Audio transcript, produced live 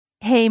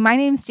Hey, my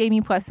name's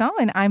Jamie Poisson,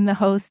 and I'm the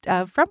host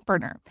of Front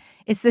Burner.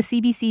 It's the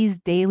CBC's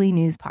daily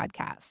news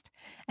podcast.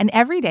 And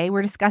every day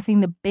we're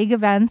discussing the big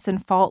events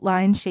and fault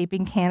lines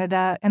shaping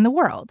Canada and the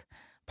world.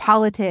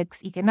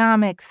 Politics,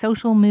 economics,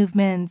 social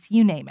movements,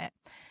 you name it.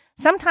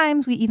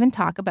 Sometimes we even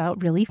talk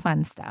about really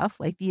fun stuff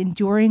like the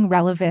enduring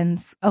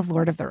relevance of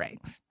Lord of the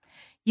Rings.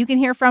 You can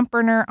hear Front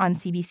Burner on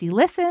CBC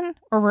Listen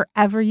or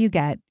wherever you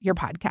get your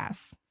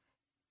podcasts.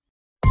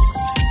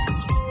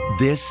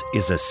 This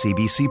is a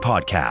CBC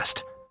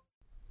podcast.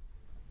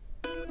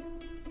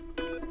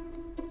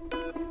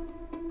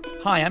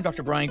 Hi, I'm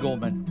Dr. Brian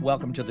Goldman.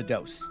 Welcome to The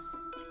Dose.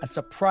 A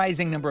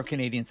surprising number of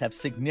Canadians have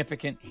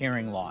significant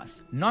hearing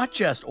loss. Not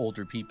just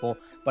older people,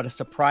 but a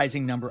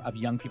surprising number of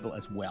young people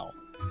as well.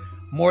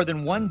 More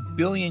than 1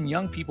 billion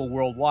young people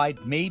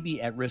worldwide may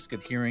be at risk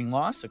of hearing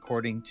loss,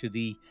 according to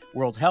the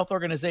World Health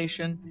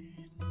Organization.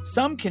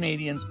 Some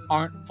Canadians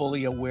aren't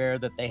fully aware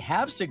that they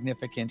have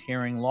significant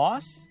hearing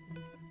loss.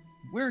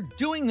 We're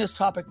doing this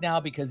topic now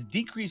because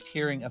decreased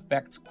hearing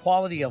affects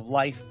quality of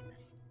life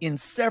in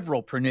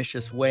several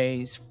pernicious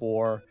ways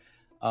for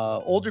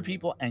older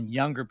people and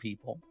younger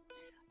people.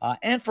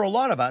 And for a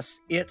lot of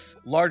us, it's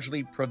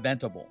largely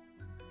preventable.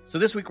 So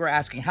this week we're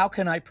asking, how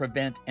can I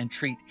prevent and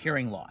treat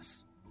hearing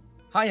loss?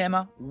 Hi,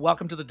 Emma.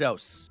 Welcome to The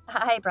Dose.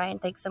 Hi, Brian.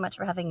 Thanks so much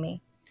for having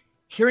me.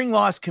 Hearing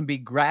loss can be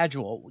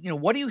gradual.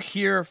 What do you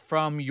hear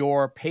from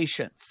your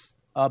patients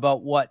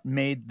about what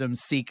made them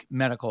seek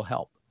medical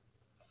help?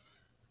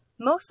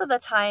 Most of the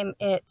time,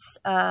 it's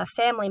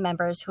family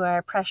members who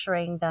are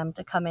pressuring them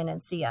to come in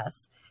and see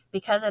us.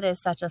 Because it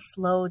is such a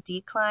slow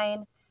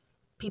decline,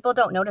 people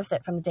don't notice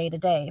it from day to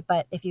day.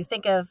 But if you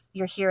think of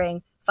your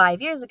hearing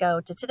 5 years ago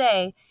to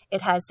today,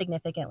 it has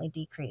significantly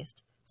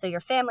decreased. So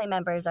your family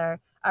members are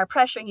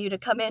pressuring you to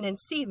come in and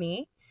see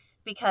me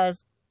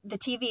because the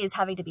TV is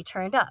having to be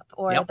turned up,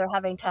 or They're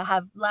having to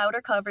have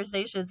louder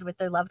conversations with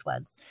their loved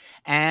ones.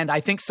 And I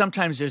think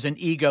sometimes there's an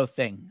ego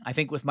thing. I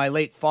think with my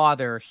late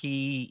father,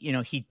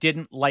 he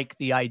didn't like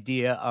the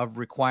idea of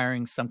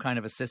requiring some kind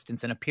of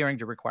assistance and appearing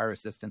to require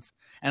assistance.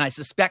 And I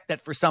suspect that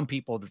for some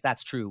people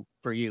that's true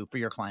for you, for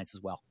your clients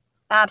as well.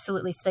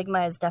 Absolutely.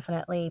 Stigma is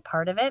definitely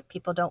part of it.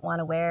 People don't want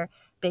to wear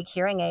big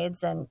hearing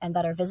aids and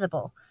that are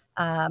visible.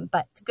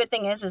 But the good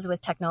thing is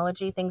with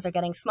technology, things are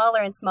getting smaller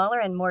and smaller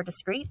and more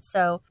discreet.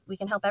 So we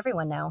can help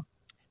everyone now.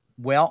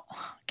 Well,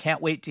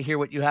 can't wait to hear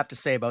what you have to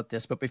say about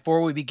this. But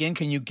before we begin,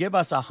 can you give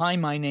us a hi,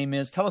 my name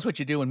is, tell us what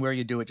you do and where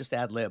you do it, just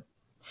ad lib.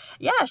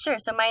 Yeah, sure.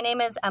 So my name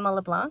is Emma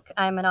LeBlanc.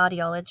 I'm an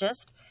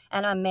audiologist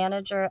and I'm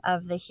manager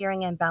of the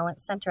Hearing and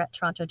Balance Center at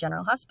Toronto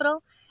General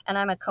Hospital. And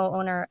I'm a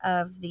co-owner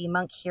of the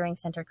Monk Hearing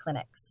Center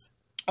clinics.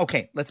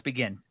 Okay, let's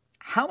begin.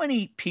 How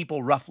many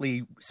people,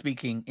 roughly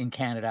speaking, in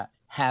Canada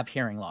have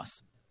hearing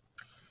loss?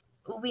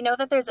 We know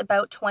that there's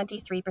about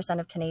 23%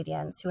 of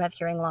Canadians who have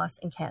hearing loss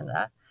in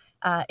Canada.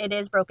 It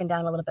is broken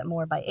down a little bit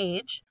more by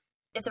age.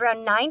 It's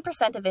around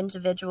 9% of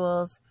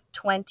individuals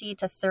 20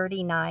 to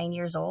 39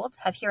 years old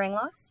have hearing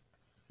loss.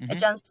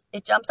 Mm-hmm.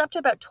 It jumps up to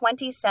about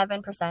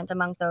 27%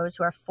 among those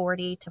who are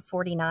 40 to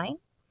 49.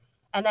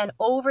 And then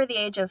over the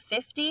age of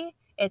 50,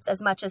 it's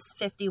as much as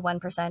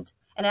 51%. And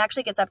it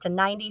actually gets up to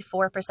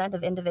 94%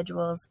 of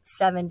individuals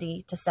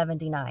 70 to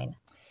 79.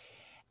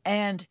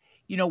 And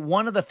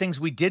one of the things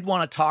we did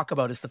want to talk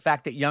about is the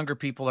fact that younger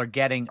people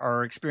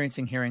are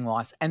experiencing hearing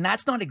loss. And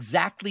that's not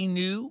exactly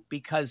new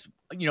because,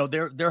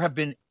 there have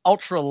been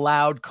ultra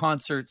loud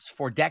concerts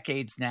for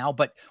decades now.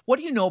 But what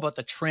do you know about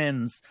the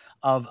trends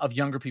of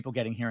younger people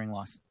getting hearing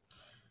loss?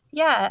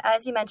 Yeah,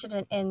 as you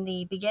mentioned in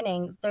the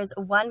beginning, there's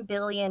 1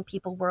 billion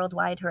people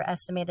worldwide who are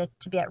estimated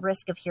to be at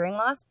risk of hearing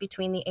loss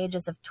between the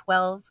ages of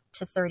 12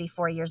 to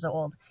 34 years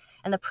old.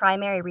 And the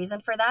primary reason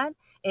for that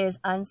is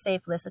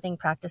unsafe listening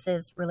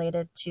practices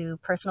related to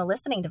personal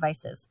listening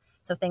devices.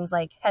 So things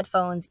like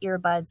headphones,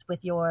 earbuds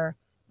with your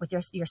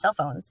cell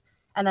phones.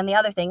 And then the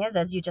other thing is,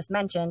 as you just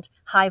mentioned,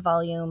 high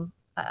volume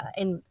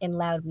in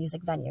loud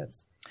music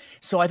venues.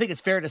 So I think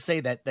it's fair to say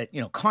that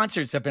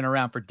concerts have been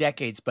around for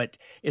decades, but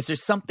is there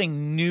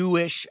something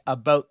newish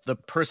about the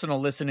personal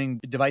listening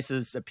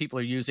devices that people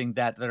are using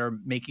that are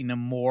making them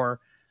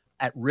more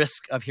at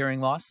risk of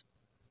hearing loss?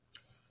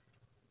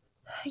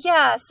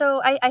 Yeah,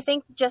 so I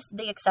think just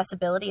the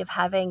accessibility of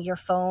having your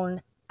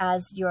phone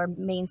as your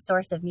main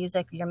source of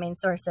music, your main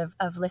source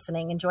of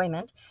listening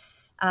enjoyment,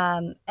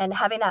 and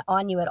having that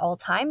on you at all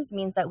times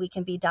means that we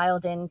can be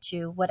dialed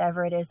into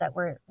whatever it is that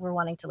we're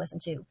wanting to listen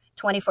to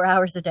 24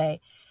 hours a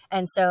day.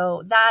 And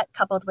so that,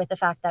 coupled with the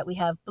fact that we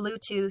have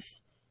Bluetooth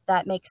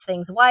that makes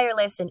things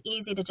wireless and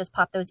easy to just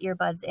pop those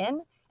earbuds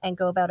in and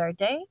go about our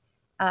day,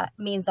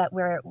 means that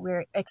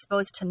we're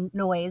exposed to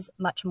noise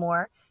much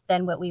more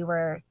than what we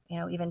were,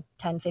 even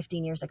 10,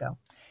 15 years ago.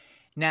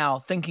 Now,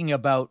 thinking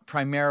about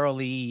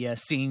primarily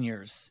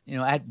seniors,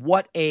 at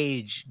what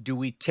age do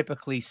we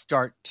typically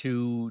start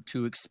to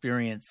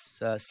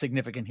experience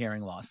significant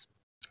hearing loss?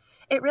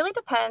 It really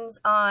depends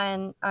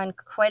on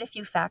quite a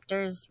few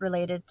factors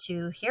related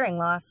to hearing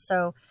loss.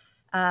 So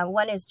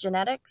one is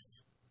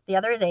genetics, the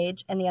other is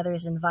age, and the other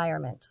is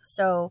environment.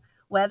 So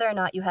whether or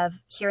not you have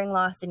hearing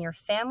loss in your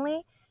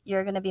family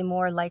you're going to be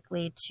more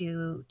likely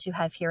to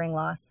have hearing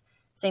loss.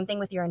 Same thing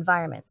with your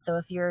environment. So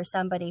if you're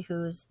somebody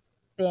who's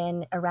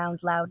been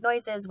around loud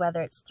noises,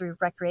 whether it's through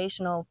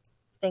recreational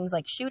things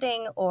like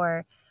shooting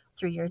or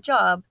through your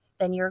job,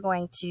 then you're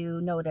going to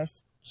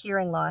notice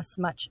hearing loss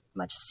much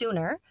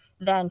sooner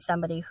than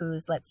somebody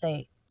who's, let's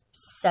say,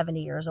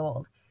 70 years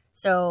old.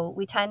 So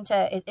we tend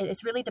to,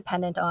 it's really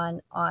dependent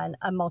on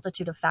a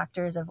multitude of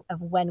factors of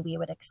when we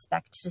would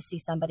expect to see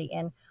somebody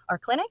in our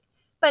clinic.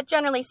 But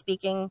generally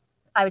speaking,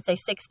 I would say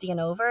 60 and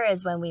over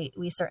is when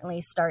we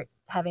certainly start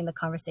having the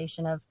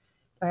conversation of,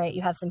 all right,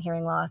 you have some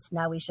hearing loss.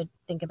 Now we should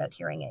think about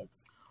hearing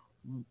aids.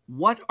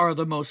 What are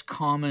the most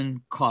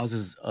common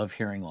causes of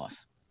hearing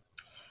loss?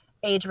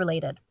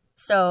 Age-related.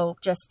 So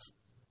just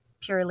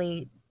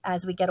purely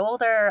as we get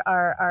older,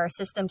 our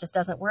system just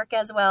doesn't work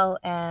as well,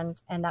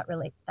 and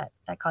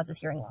that causes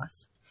hearing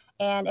loss.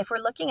 And if we're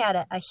looking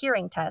at a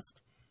hearing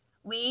test,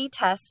 we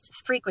test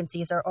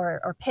frequencies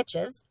or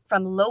pitches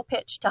from low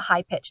pitch to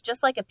high pitch,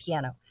 just like a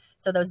piano.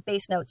 So those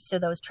bass notes to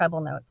those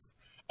treble notes.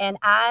 And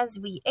as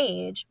we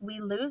age, we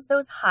lose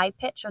those high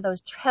pitch or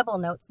those treble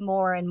notes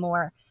more and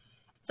more.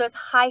 So it's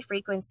high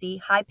frequency,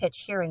 high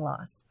pitch hearing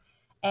loss.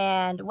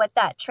 And what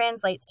that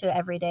translates to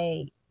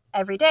everyday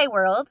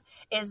world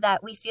is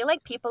that we feel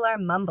like people are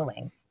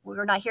mumbling.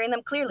 We're not hearing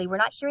them clearly. We're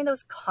not hearing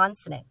those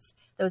consonants,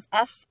 those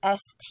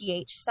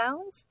FSTH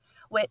sounds,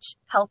 which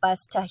help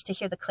us to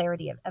hear the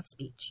clarity of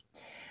speech.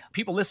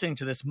 People listening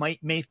to this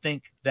may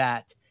think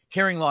that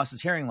hearing loss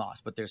is hearing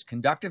loss, but there's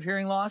conductive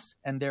hearing loss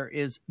and there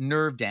is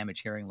nerve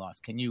damage hearing loss.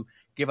 Can you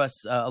give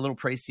us a little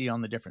précis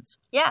on the difference?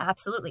 Yeah,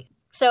 absolutely.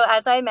 So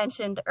as I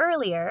mentioned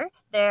earlier,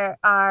 there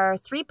are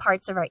three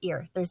parts of our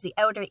ear. There's the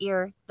outer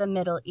ear, the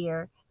middle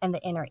ear, and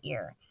the inner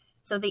ear.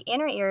 So the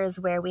inner ear is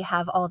where we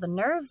have all the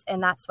nerves,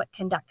 and that's what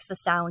conducts the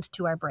sound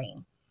to our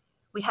brain.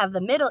 We have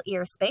the middle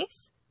ear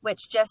space,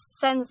 which just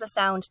sends the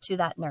sound to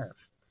that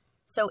nerve.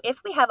 So if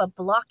we have a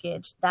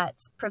blockage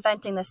that's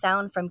preventing the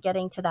sound from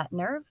getting to that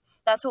nerve,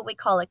 that's what we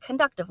call a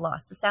conductive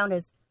loss. The sound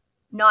is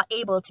not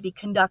able to be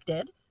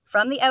conducted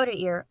from the outer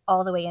ear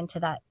all the way into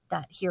that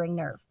hearing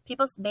nerve.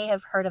 People may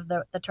have heard of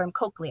the term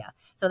cochlea.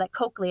 So that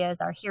cochlea is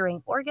our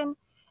hearing organ,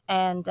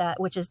 and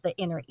which is the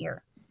inner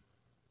ear.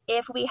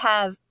 If we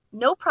have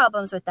no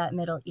problems with that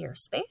middle ear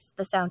space,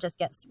 the sound just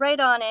gets right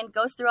on in,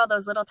 goes through all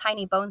those little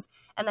tiny bones,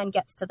 and then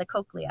gets to the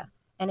cochlea.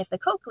 And if the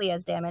cochlea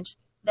is damaged,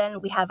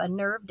 then we have a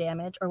nerve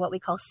damage, or what we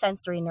call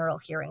sensory neural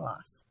hearing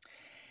loss.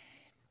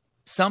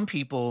 Some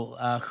people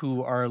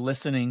who are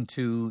listening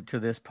to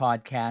this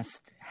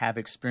podcast have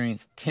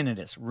experienced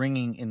tinnitus,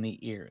 ringing in the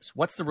ears.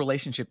 What's the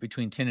relationship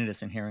between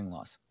tinnitus and hearing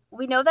loss?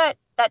 We know that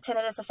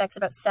tinnitus affects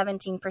about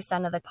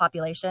 17% of the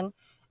population,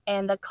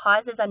 and the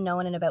cause is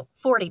unknown in about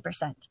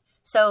 40%.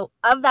 So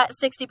of that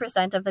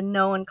 60% of the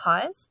known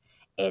cause,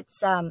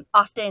 it's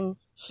often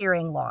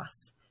hearing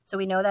loss. So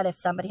we know that if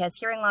somebody has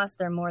hearing loss,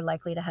 they're more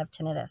likely to have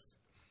tinnitus.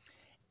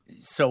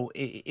 So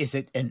is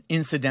it an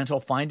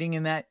incidental finding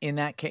in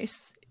that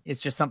case?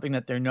 It's just something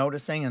that they're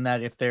noticing, and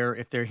that if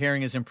their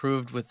hearing is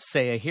improved with,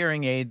 say, a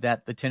hearing aid,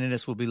 that the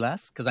tinnitus will be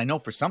less? Because I know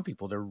for some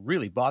people they're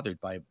really bothered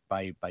by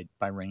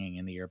ringing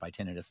in the ear, by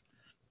tinnitus.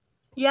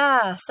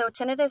 Yeah, so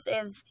tinnitus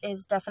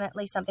is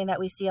definitely something that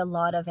we see a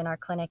lot of in our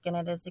clinic, and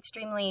it is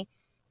extremely,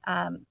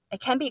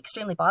 it can be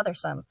extremely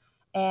bothersome.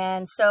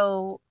 And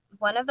so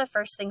one of the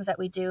first things that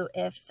we do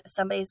if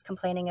somebody's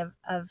complaining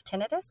of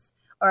tinnitus,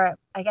 or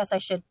I guess I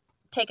should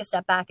take a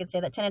step back and say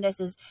that tinnitus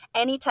is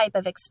any type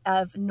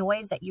of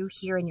noise that you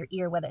hear in your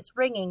ear, whether it's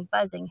ringing,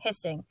 buzzing,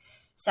 hissing,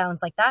 sounds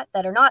like that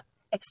are not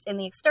in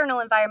the external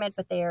environment,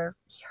 but they are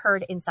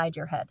heard inside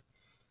your head.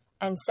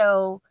 And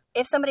so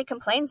if somebody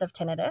complains of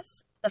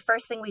tinnitus, the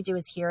first thing we do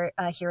is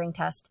a hearing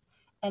test.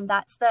 And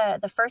that's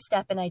the first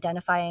step in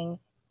identifying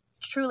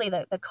truly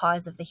the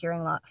cause of the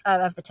hearing loss,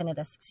 of the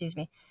tinnitus, excuse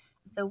me.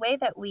 The way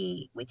that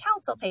we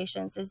counsel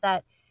patients is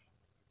that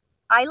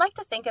I like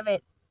to think of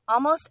it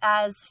almost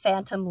as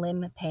phantom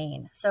limb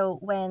pain. So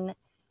when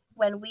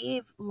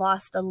we've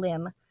lost a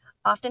limb,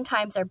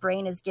 oftentimes our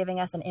brain is giving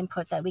us an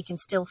input that we can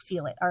still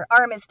feel it. Our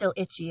arm is still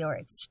itchy, or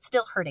it's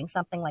still hurting,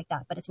 something like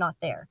that, but it's not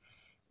there.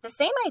 The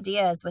same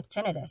idea as with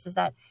tinnitus is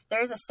that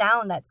there is a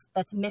sound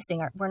that's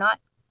missing. We're not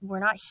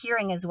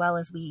hearing as well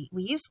as we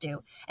used to.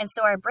 And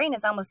so our brain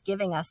is almost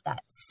giving us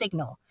that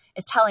signal.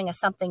 It's telling us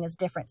something is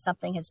different,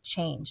 something has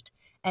changed.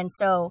 And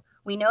so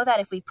we know that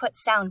if we put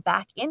sound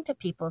back into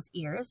people's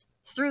ears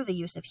through the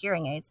use of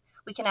hearing aids,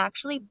 we can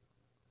actually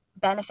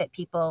benefit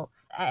people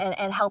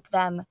and help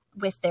them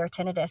with their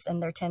tinnitus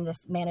and their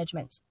tinnitus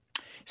management.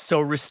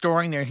 So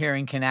restoring their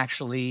hearing can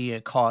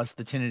actually cause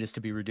the tinnitus to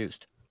be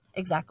reduced.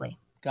 Exactly.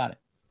 Got it.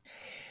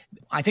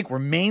 I think we're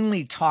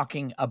mainly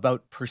talking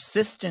about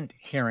persistent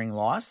hearing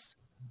loss,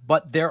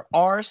 but there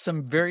are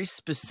some very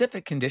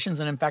specific conditions,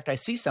 and in fact, I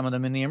see some of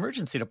them in the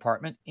emergency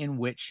department, in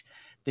which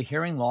the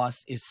hearing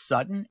loss is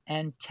sudden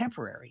and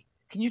temporary.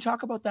 Can you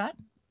talk about that?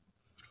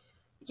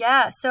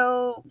 Yeah,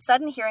 so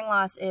sudden hearing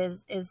loss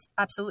is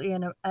absolutely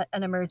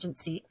an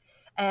emergency.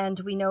 And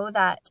we know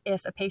that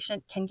if a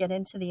patient can get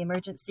into the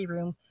emergency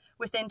room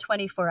within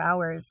 24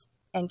 hours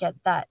and get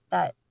that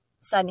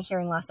sudden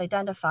hearing loss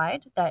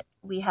identified, that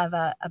we have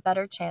a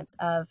better chance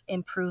of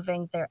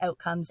improving their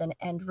outcomes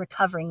and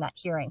recovering that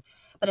hearing.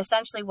 But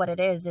essentially what it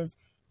is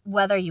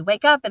whether you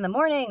wake up in the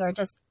morning or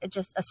just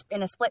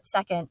in a split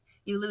second,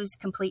 you lose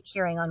complete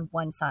hearing on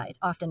one side.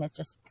 Often it's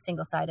just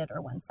single-sided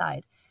or one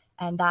side.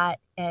 And that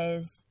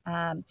is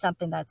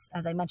something that's,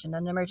 as I mentioned,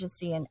 an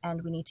emergency,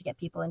 and we need to get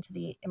people into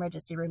the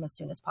emergency room as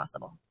soon as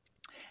possible.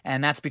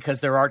 And that's because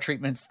there are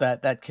treatments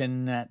that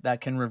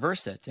can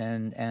reverse it,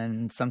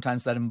 and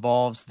sometimes that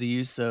involves the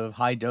use of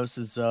high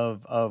doses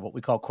of what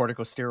we call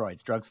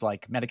corticosteroids, drugs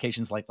like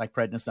medications like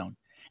prednisone.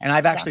 And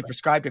I've actually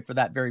prescribed it for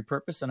that very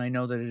purpose, and I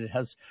know that it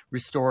has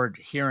restored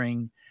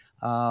hearing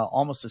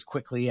almost as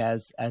quickly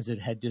as it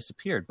had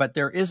disappeared. But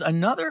there is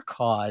another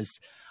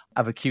cause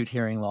of acute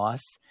hearing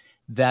loss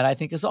that I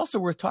think is also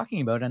worth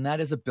talking about, and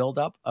that is a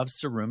buildup of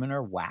cerumen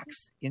or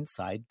wax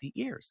inside the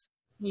ears.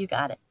 You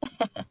got it.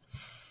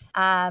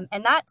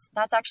 And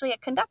that's actually a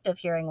conductive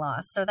hearing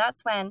loss. So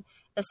that's when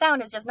the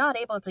sound is just not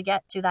able to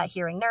get to that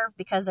hearing nerve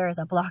because there is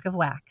a block of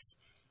wax.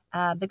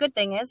 The good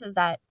thing is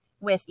that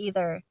with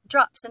either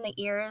drops in the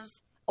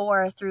ears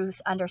or through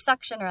under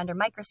suction or under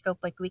microscope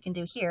like we can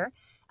do here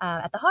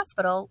at the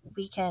hospital,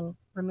 we can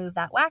remove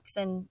that wax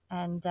and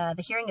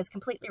the hearing is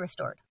completely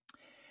restored.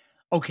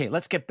 Okay,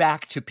 let's get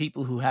back to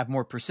people who have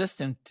more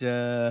persistent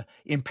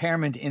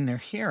impairment in their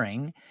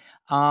hearing.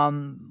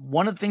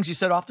 One of the things you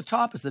said off the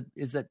top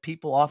is that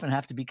people often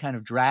have to be kind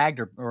of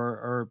dragged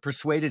or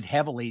persuaded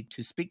heavily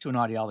to speak to an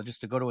audiologist,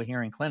 to go to a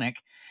hearing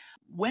clinic.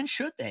 When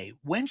should they?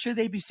 When should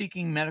they be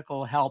seeking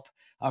medical help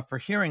for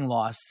hearing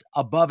loss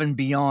above and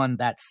beyond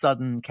that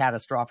sudden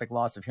catastrophic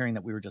loss of hearing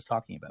that we were just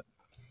talking about?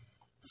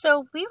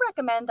 So we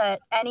recommend that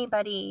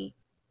anybody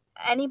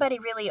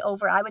really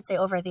over, I would say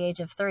over the age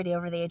of 30,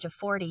 over the age of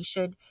 40,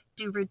 should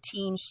do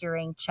routine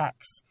hearing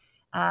checks.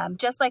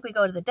 Just like we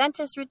go to the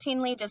dentist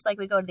routinely, just like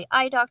we go to the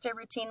eye doctor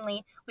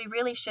routinely, we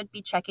really should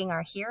be checking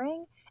our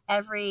hearing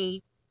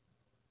every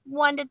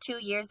 1 to 2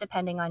 years,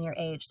 depending on your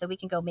age. So we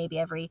can go maybe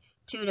every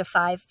 2 to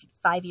 5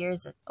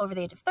 years over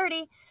the age of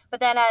 30, but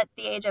then at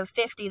the age of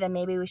 50, then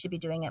maybe we should be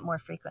doing it more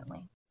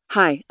frequently.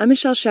 Hi, I'm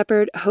Michelle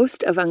Shepard,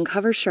 host of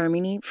Uncover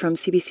Sharmini from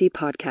CBC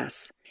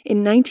Podcasts.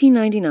 In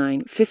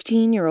 1999,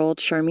 15-year-old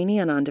Sharmini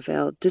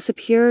Anandavale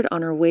disappeared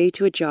on her way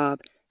to a job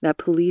that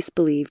police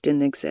believed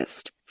didn't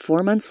exist.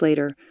 4 months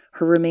later,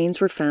 her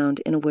remains were found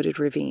in a wooded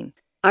ravine.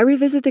 I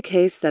revisit the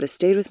case that has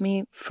stayed with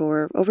me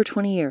for over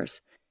 20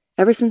 years,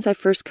 ever since I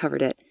first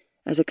covered it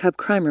as a cub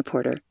crime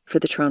reporter for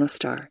the Toronto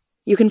Star.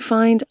 You can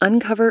find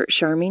Uncover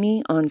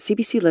Sharmini on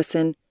CBC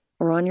Listen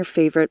or on your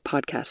favorite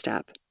podcast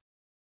app.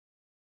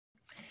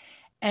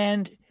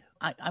 And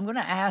I'm going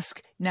to ask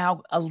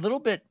now a little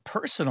bit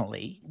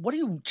personally, what are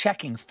you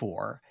checking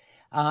for?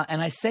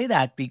 And I say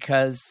that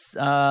because,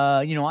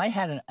 I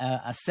had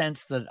a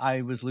sense that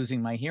I was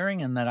losing my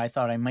hearing and that I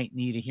thought I might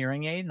need a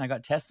hearing aid. And I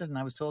got tested and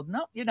I was told,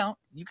 no, you don't.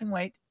 You can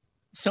wait.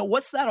 So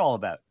what's that all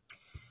about?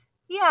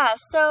 Yeah,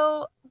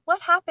 so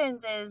what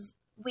happens is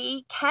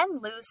we can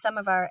lose some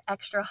of our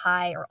extra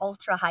high or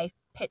ultra high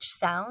pitched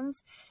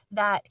sounds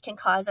that can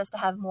cause us to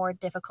have more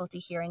difficulty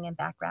hearing and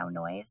background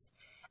noise.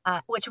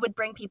 Which would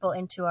bring people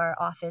into our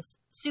office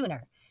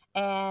sooner.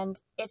 And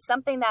it's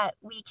something that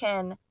we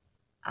can't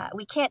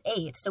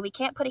aid. So we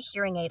can't put a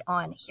hearing aid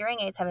on.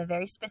 Hearing aids have a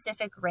very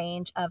specific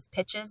range of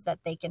pitches that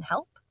they can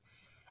help.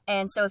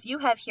 And so if you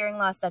have hearing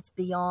loss that's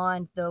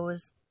beyond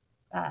those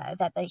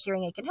that the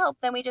hearing aid can help,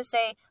 then we just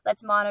say,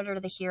 let's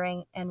monitor the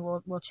hearing and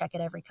we'll check it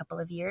every couple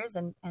of years.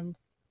 And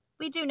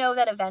we do know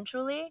that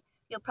eventually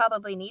you'll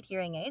probably need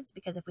hearing aids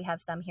because if we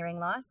have some hearing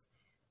loss,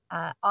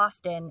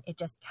 often it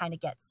just kind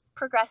of gets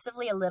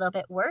progressively a little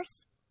bit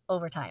worse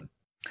over time.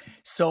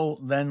 So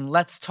then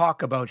let's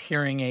talk about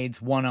hearing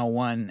aids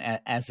 101,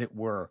 as it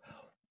were.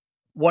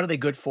 What are they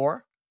good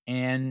for?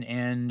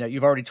 And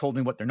you've already told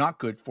me what they're not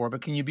good for,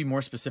 but can you be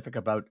more specific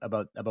about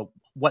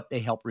what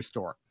they help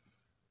restore?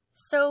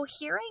 So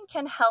hearing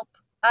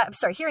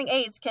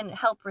aids can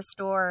help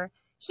restore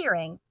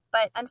hearing,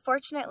 but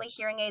unfortunately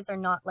hearing aids are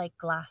not like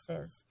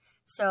glasses.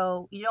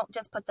 So you don't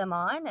just put them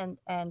on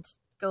and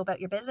go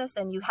about your business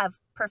and you have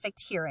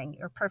perfect hearing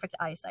or perfect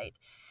eyesight.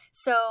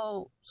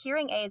 So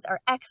hearing aids are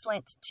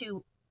excellent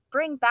to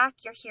bring back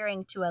your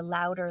hearing to a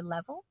louder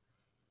level.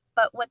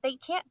 But what they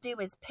can't do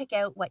is pick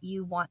out what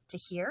you want to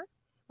hear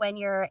when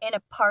you're in a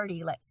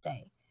party, let's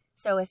say.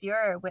 So if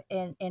you're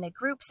in a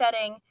group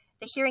setting,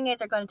 the hearing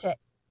aids are going to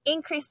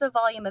increase the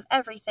volume of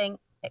everything.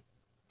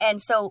 And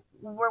so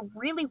we're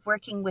really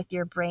working with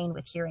your brain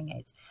with hearing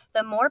aids.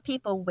 The more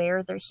people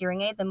wear their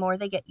hearing aid, the more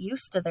they get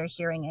used to their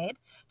hearing aid,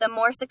 the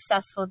more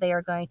successful they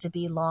are going to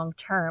be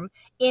long-term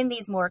in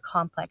these more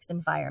complex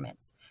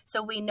environments.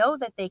 So we know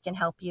that they can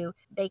help you.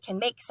 They can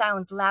make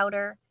sounds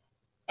louder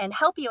and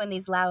help you in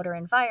these louder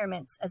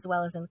environments as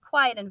well as in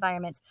quiet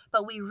environments.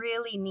 But we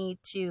really need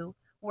to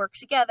work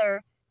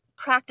together,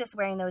 practice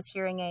wearing those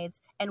hearing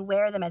aids, and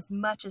wear them as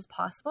much as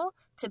possible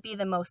to be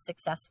the most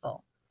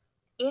successful.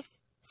 If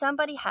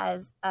somebody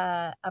has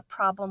a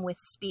problem with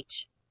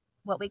speech,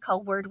 what we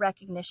call word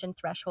recognition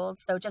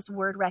thresholds. So just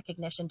word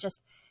recognition,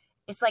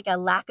 it's like a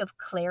lack of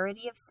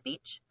clarity of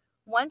speech.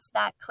 Once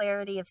that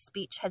clarity of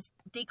speech has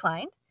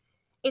declined,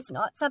 it's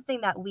not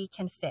something that we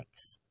can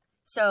fix.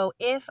 So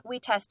if we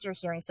test your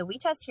hearing, so we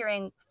test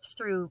hearing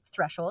through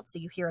thresholds, so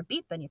you hear a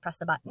beep and you press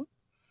a button,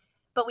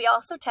 but we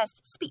also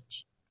test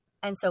speech.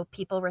 And so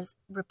people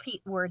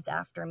repeat words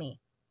after me.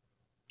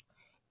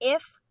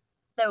 If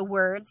the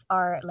words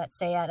are, let's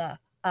say, at a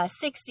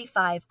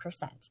 65%,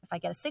 if I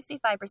get a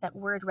 65%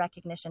 word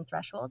recognition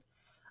threshold,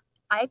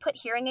 I put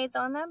hearing aids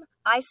on them,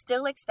 I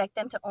still expect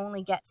them to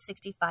only get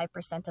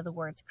 65% of the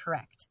words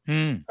correct.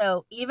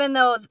 So even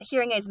though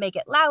hearing aids make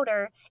it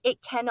louder,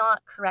 it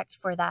cannot correct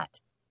for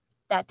that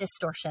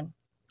distortion.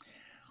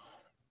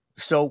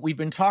 So we've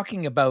been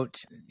talking about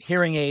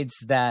hearing aids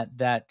that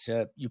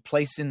you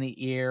place in the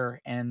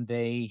ear, and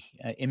they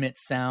emit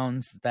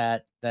sounds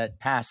that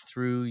pass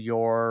through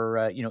your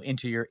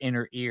into your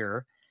inner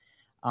ear.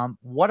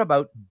 What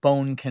about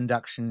bone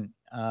conduction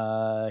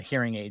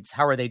hearing aids?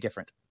 How are they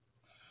different?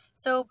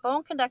 So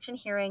bone conduction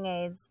hearing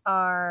aids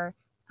are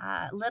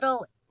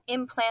little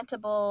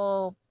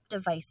implantable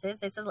devices.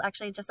 It's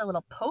actually just a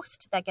little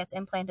post that gets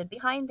implanted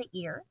behind the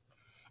ear.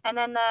 And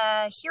then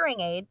the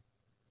hearing aid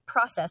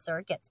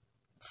processor gets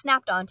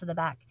snapped onto the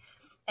back.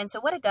 And so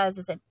what it does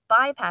is it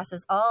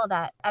bypasses all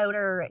that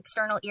outer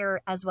external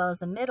ear as well as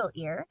the middle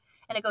ear,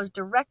 and it goes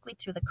directly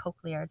to the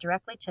cochlea,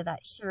 directly to that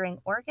hearing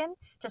organ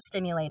to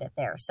stimulate it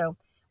there. So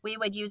we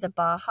would use a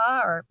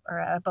BAHA or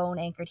a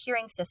bone-anchored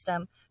hearing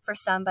system for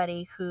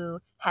somebody who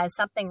has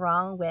something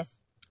wrong with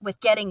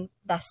getting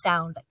the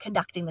sound,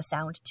 conducting the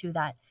sound to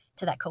that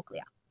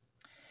cochlea.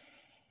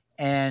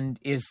 And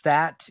is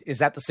that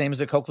the same as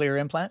a cochlear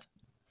implant?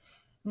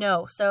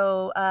 No.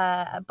 So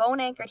a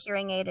bone-anchored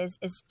hearing aid is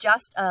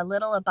just a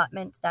little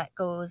abutment that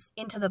goes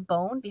into the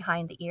bone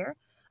behind the ear.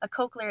 A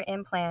cochlear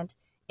implant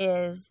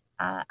is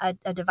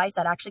a device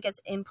that actually gets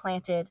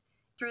implanted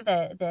through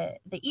the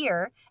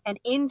ear and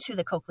into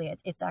the cochlea.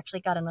 It's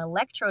actually got an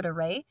electrode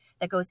array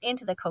that goes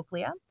into the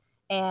cochlea,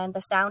 and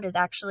the sound is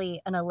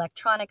actually an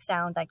electronic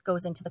sound that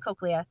goes into the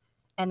cochlea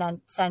and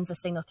then sends a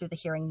signal through the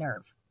hearing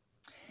nerve.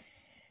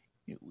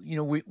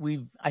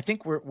 I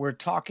think we're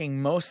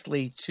talking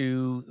mostly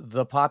to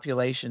the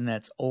population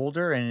that's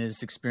older and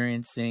is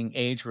experiencing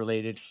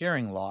age-related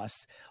hearing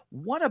loss.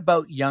 What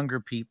about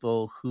younger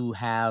people who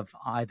have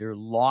either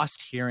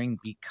lost hearing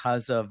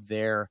because of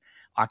their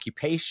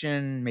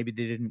occupation? Maybe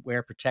they didn't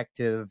wear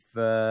protective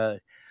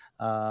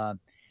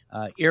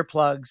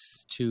earplugs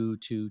to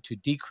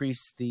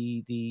decrease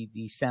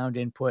the sound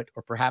input,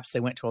 or perhaps they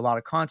went to a lot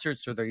of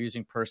concerts, or they're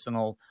using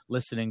personal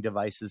listening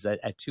devices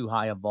at too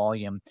high a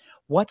volume.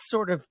 What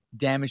sort of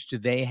damage do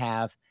they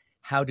have?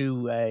 How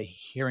do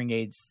hearing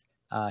aids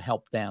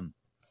help them?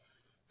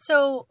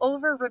 So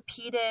over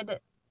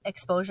repeated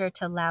exposure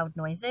to loud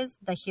noises,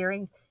 the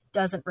hearing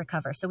doesn't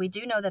recover. So we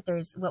do know that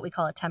there's what we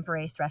call a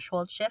temporary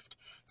threshold shift.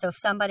 So if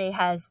somebody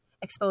has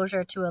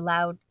exposure to a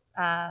loud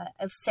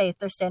say if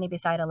they're standing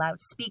beside a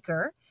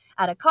loudspeaker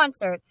at a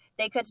concert,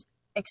 they could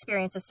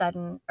experience a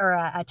sudden or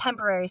a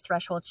temporary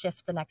threshold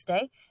shift the next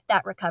day.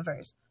 That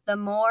recovers. The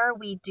more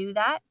we do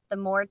that, the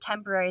more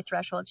temporary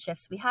threshold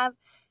shifts we have,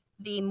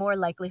 the more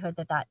likelihood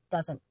that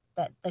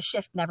the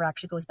shift never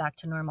actually goes back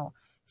to normal.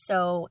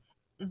 So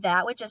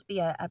that would just be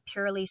a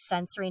purely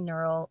sensory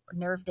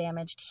nerve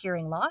damaged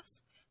hearing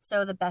loss.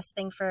 So the best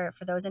thing for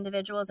those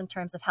individuals in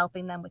terms of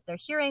helping them with their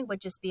hearing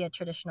would just be a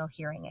traditional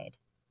hearing aid.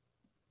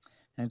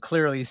 And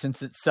clearly,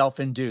 since it's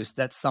self-induced,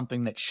 that's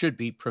something that should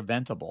be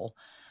preventable.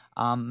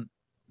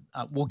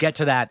 We'll get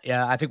to that.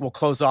 I think we'll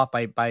close off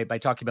by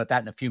talking about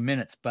that in a few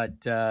minutes.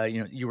 But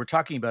you were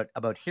talking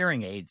about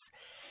hearing aids.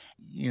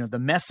 The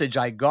message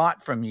I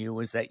got from you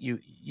was that you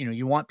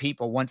want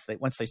people once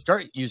they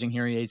start using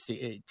hearing aids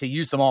to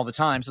use them all the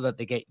time so that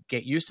they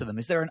get used to them.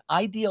 Is there an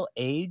ideal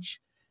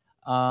age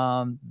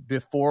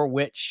before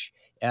which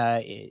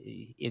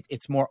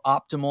it's more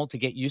optimal to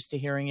get used to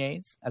hearing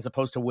aids as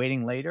opposed to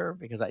waiting later?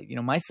 Because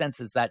my sense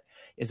is that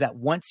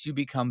once you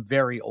become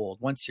very old,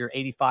 once you're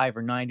 85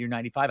 or 90 or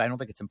 95, I don't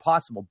think it's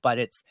impossible, but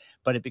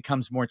it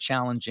becomes more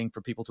challenging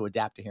for people to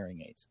adapt to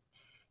hearing aids.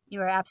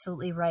 You are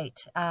absolutely right.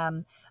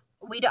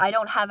 I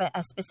don't have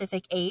a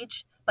specific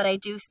age, but I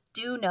do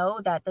know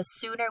that the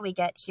sooner we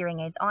get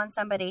hearing aids on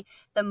somebody,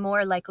 the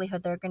more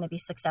likelihood they're going to be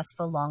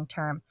successful long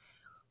term.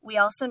 We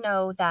also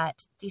know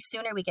that the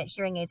sooner we get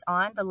hearing aids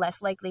on, the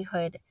less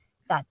likelihood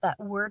that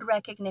word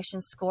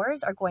recognition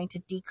scores are going to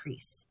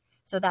decrease.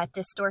 So that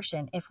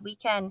distortion, if we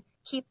can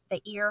keep the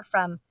ear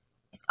from,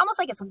 it's almost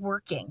like it's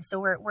working. So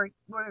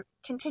we're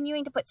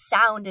continuing to put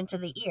sound into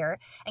the ear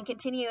and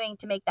continuing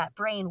to make that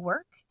brain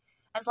work.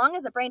 As long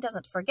as the brain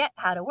doesn't forget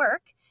how to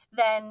work,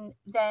 then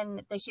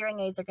the hearing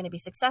aids are going to be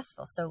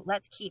successful. So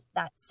let's keep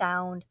that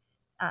sound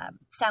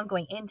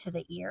going into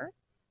the ear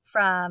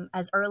from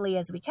as early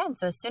as we can.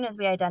 So as soon as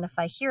we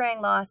identify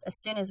hearing loss, as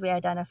soon as we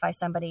identify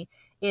somebody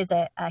is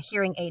a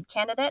hearing aid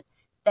candidate,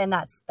 then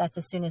that's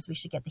as soon as we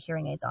should get the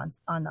hearing aids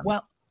on them.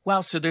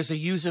 Wow. So there's a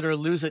use it or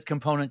lose it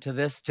component to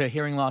this, to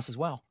hearing loss as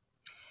well.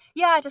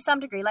 Yeah, to some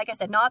degree. Like I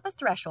said, not the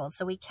threshold.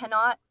 So we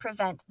cannot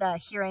prevent the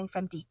hearing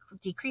from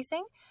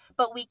decreasing,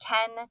 but we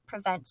can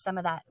prevent some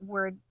of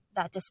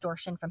that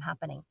distortion from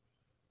happening.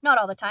 Not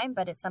all the time,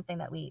 but it's something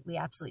that we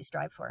absolutely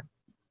strive for.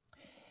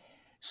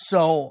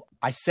 So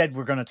I said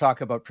we're going to talk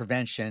about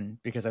prevention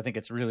because I think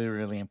it's really,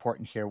 really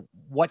important here.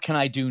 What can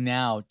I do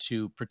now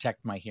to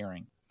protect my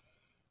hearing?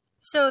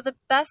 So the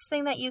best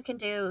thing that you can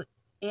do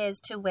is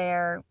to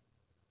wear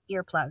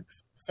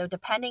earplugs. So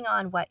depending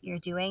on what you're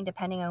doing,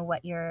 depending on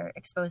what you're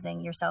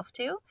exposing yourself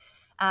to,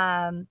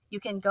 you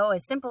can go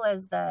as simple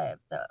as the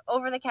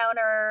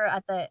over-the-counter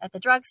at the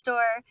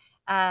drugstore,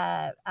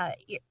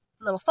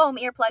 little foam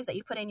earplugs that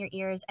you put in your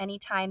ears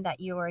anytime that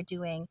you are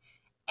doing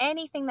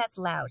anything that's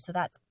loud. So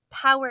that's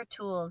power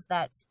tools,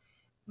 that's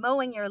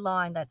mowing your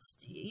lawn, that's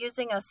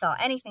using a saw,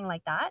 anything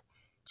like that,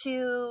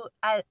 to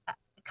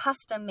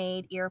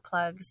custom-made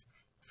earplugs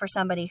for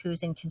somebody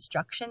who's in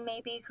construction,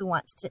 maybe who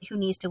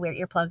needs to wear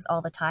earplugs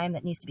all the time,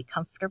 that needs to be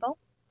comfortable.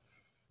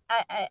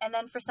 And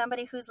then for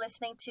somebody who's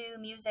listening to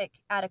music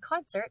at a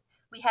concert,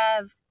 we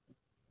have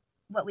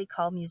what we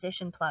call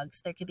musician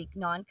plugs. There could be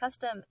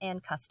non-custom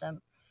and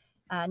custom.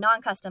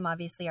 Non-custom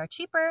obviously are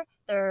cheaper.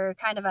 They're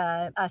kind of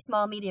a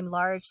small, medium,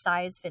 large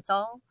size fits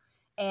all.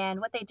 And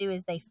what they do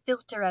is they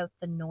filter out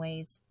the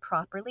noise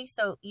properly.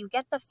 So you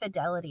get the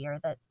fidelity or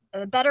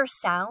the better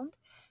sound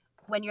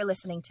when you're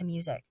listening to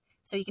music.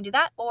 So you can do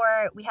that,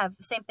 or we have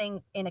the same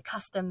thing in a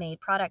custom-made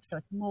product. So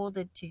it's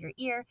molded to your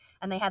ear,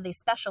 and they have these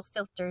special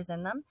filters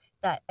in them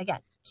that,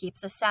 again,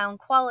 keeps the sound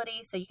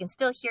quality so you can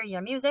still hear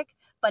your music,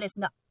 but it's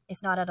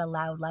not at a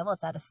loud level.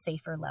 It's at a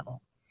safer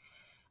level.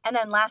 And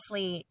then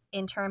lastly,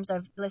 in terms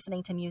of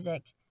listening to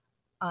music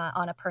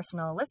on a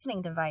personal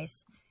listening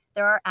device,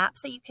 there are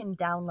apps that you can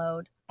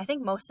download. I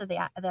think most of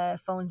the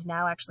phones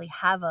now actually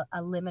have a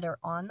limiter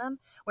on them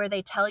where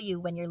they tell you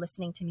when you're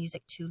listening to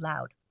music too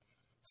loud.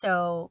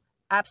 So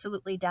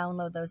absolutely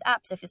download those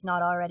apps if it's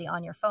not already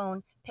on your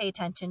phone. Pay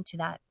attention to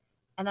that.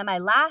 And then my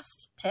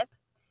last tip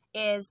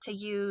is to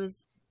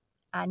use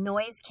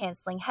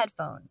noise-canceling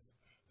headphones.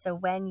 So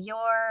when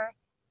you're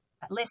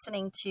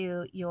listening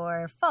to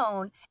your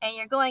phone and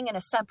you're going in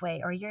a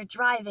subway or you're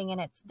driving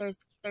and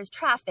there's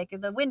traffic or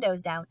the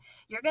window's down,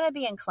 you're going to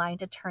be inclined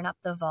to turn up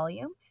the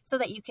volume so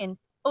that you can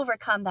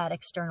overcome that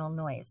external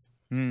noise.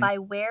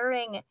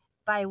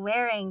 By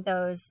wearing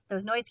those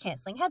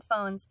noise-canceling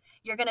headphones,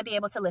 you're going to be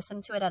able to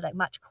listen to it at a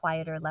much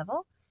quieter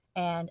level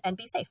and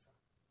be safe.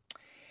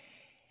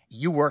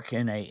 You work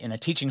in a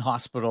teaching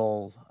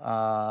hospital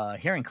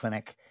hearing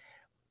clinic.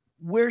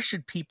 Where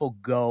should people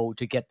go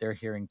to get their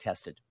hearing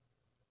tested?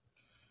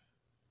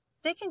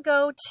 They can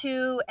go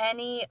to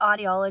any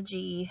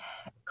audiology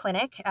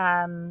clinic.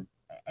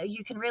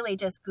 You can really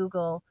just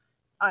Google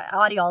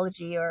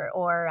audiology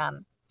or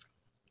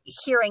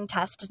hearing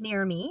test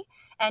near me,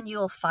 and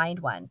you'll find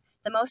one.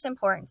 The most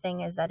important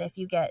thing is that if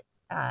you get,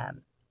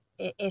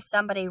 if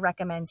somebody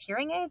recommends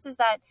hearing aids, is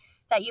that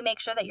you make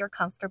sure that you're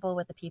comfortable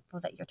with the people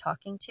that you're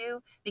talking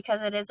to,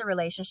 because it is a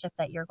relationship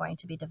that you're going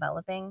to be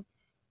developing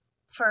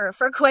for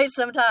quite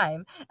some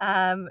time.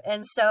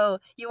 And so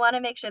you want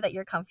to make sure that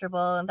you're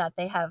comfortable and that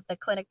they have the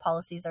clinic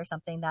policies are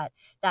something that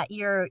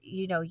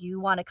you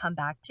want to come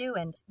back to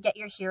and get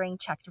your hearing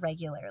checked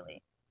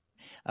regularly.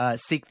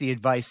 Seek the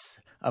advice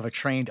of a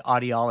trained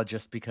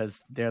audiologist because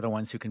they're the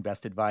ones who can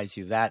best advise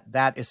you.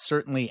 That is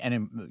certainly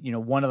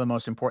one of the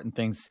most important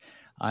things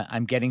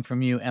I'm getting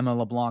from you, Emma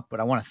LeBlanc. But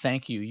I want to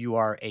thank you. You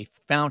are a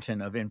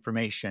fountain of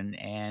information,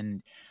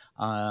 and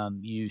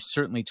you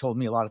certainly told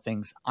me a lot of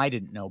things I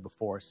didn't know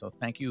before. So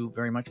thank you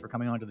very much for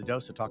coming on to The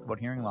Dose to talk about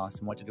hearing loss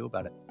and what to do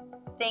about it.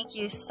 Thank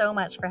you so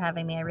much for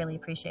having me. I really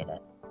appreciate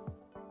it.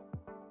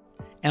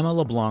 Emma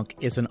LeBlanc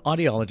is an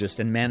audiologist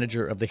and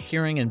manager of the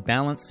Hearing and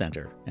Balance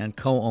Center and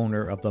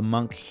co-owner of the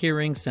Monk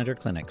Hearing Center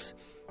Clinics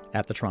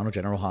at the Toronto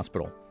General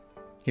Hospital.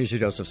 Here's your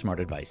dose of smart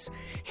advice.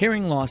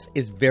 Hearing loss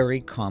is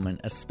very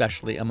common,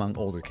 especially among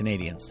older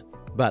Canadians,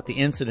 but the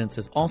incidence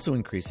is also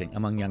increasing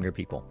among younger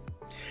people.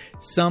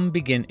 Some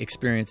begin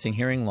experiencing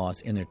hearing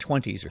loss in their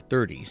 20s or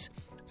 30s.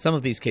 Some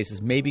of these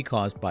cases may be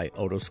caused by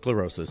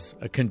otosclerosis,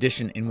 a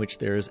condition in which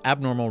there is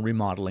abnormal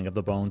remodeling of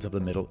the bones of the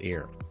middle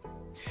ear.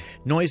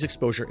 Noise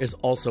exposure is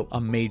also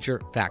a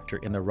major factor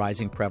in the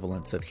rising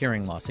prevalence of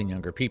hearing loss in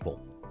younger people.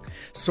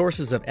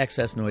 Sources of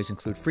excess noise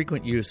include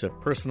frequent use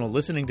of personal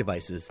listening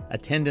devices,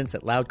 attendance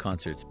at loud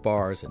concerts,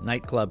 bars, and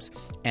nightclubs,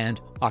 and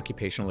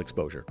occupational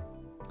exposure.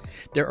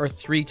 There are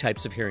 3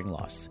 types of hearing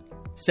loss.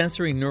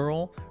 Sensory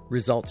neural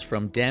results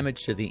from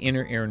damage to the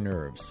inner ear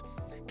nerves.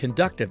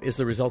 Conductive is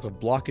the result of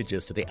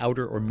blockages to the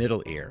outer or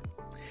middle ear.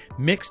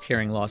 Mixed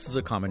hearing loss is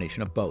a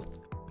combination of both.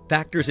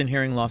 Factors in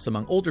hearing loss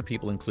among older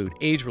people include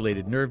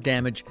age-related nerve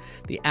damage,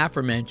 the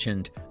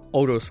aforementioned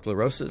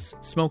otosclerosis,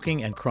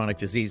 smoking, and chronic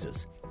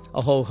diseases.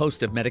 A whole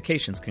host of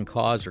medications can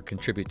cause or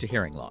contribute to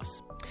hearing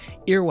loss.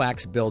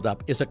 Earwax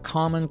buildup is a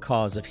common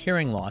cause of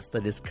hearing loss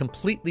that is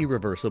completely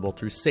reversible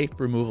through safe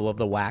removal of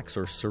the wax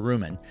or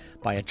cerumen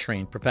by a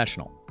trained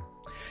professional.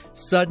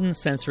 Sudden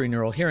sensory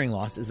neural hearing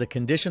loss is a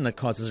condition that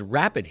causes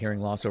rapid hearing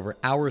loss over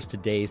hours to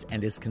days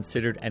and is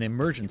considered an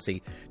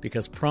emergency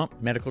because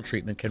prompt medical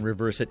treatment can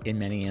reverse it in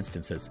many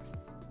instances.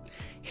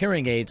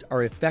 Hearing aids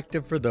are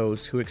effective for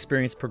those who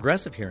experience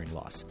progressive hearing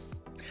loss.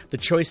 The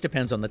choice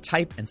depends on the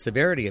type and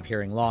severity of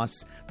hearing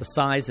loss, the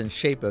size and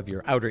shape of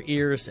your outer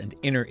ears and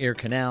inner ear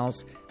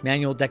canals,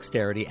 manual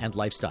dexterity, and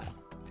lifestyle.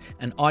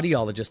 An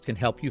audiologist can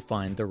help you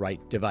find the right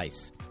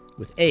device.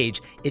 With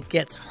age, it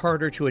gets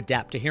harder to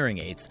adapt to hearing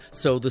aids,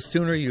 so the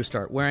sooner you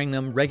start wearing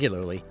them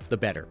regularly, the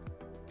better.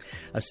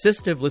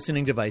 Assistive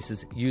listening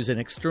devices use an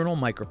external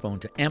microphone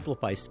to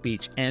amplify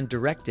speech and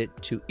direct it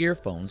to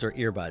earphones or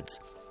earbuds.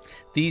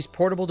 These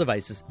portable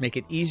devices make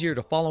it easier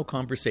to follow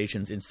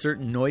conversations in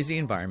certain noisy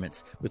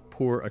environments with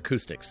poor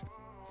acoustics.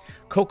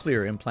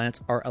 Cochlear implants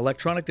are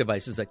electronic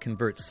devices that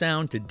convert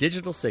sound to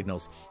digital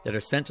signals that are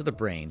sent to the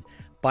brain,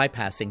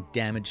 bypassing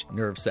damaged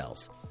nerve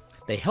cells.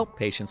 They help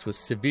patients with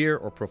severe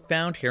or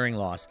profound hearing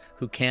loss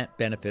who can't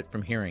benefit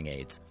from hearing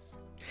aids.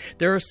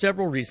 There are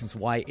several reasons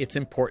why it's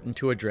important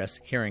to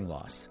address hearing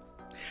loss.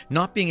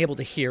 Not being able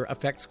to hear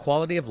affects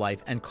quality of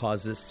life and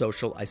causes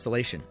social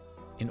isolation.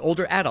 In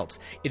older adults,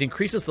 it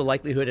increases the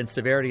likelihood and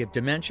severity of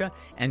dementia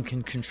and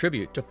can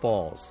contribute to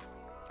falls.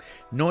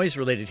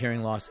 Noise-related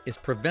hearing loss is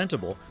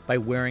preventable by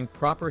wearing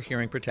proper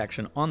hearing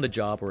protection on the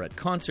job or at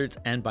concerts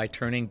and by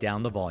turning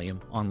down the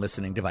volume on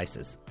listening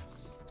devices.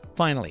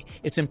 Finally,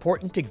 it's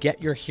important to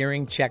get your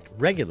hearing checked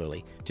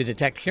regularly to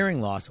detect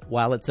hearing loss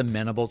while it's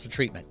amenable to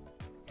treatment.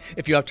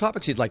 If you have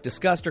topics you'd like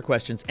discussed or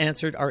questions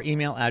answered, our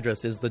email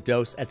address is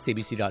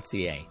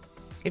thedose@cbc.ca.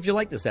 If you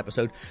like this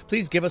episode,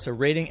 please give us a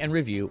rating and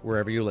review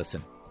wherever you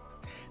listen.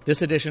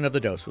 This edition of The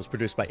Dose was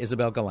produced by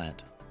Isabel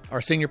Gallant.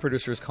 Our senior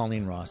producer is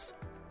Colleen Ross.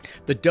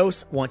 The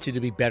Dose wants you to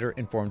be better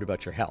informed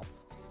about your health.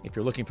 If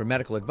you're looking for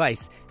medical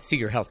advice, see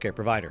your healthcare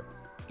provider.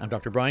 I'm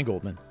Dr. Brian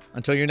Goldman.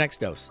 Until your next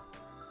dose.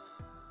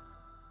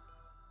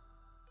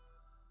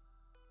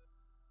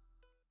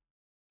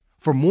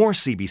 For more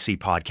CBC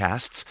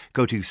podcasts,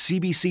 go to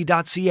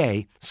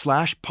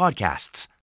cbc.ca/podcasts.